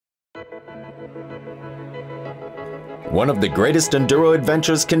One of the greatest enduro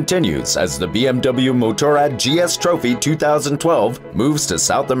adventures continues as the BMW Motorrad GS Trophy 2012 moves to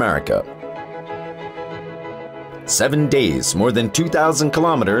South America. 7 days, more than 2,000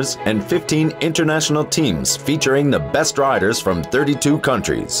 kilometers, and 15 international teams featuring the best riders from 32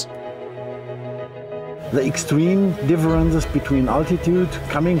 countries. The extreme differences between altitude,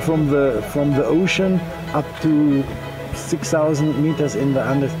 coming from the ocean up to 6,000 meters in the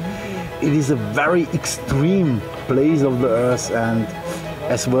Andes. It is a very extreme place of the earth, and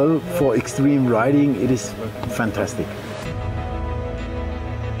as well for extreme riding it is fantastic.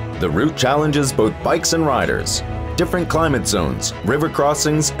 The route challenges both bikes and riders. Different climate zones, river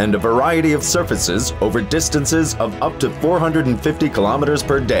crossings, and a variety of surfaces over distances of up to 450 kilometers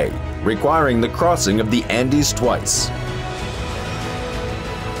per day, requiring the crossing of the Andes twice.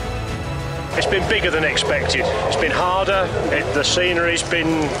 It's been bigger than expected. It's been harder, the scenery's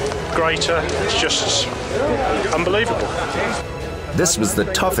been greater, it's just unbelievable. This was the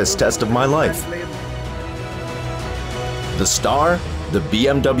toughest test of my life. The star, the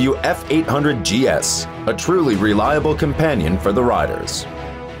BMW F800 GS, a truly reliable companion for the riders.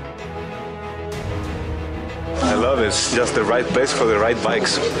 I love it, it's just the right place for the right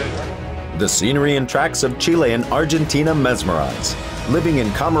bikes. The scenery and tracks of Chile and Argentina mesmerize. Living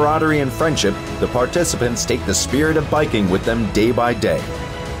in camaraderie and friendship, the participants take the spirit of biking with them day by day.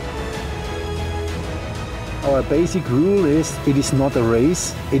 Our basic rule is it is not a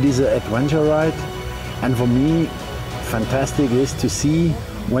race, it is an adventure ride. And for me, fantastic is to see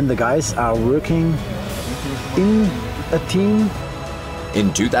when the guys are working in a team.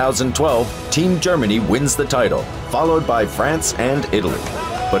 In 2012, Team Germany wins the title, followed by France and Italy.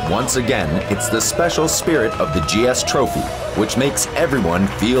 But once again, it's the special spirit of the GS Trophy, which makes everyone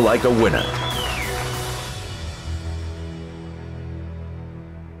feel like a winner.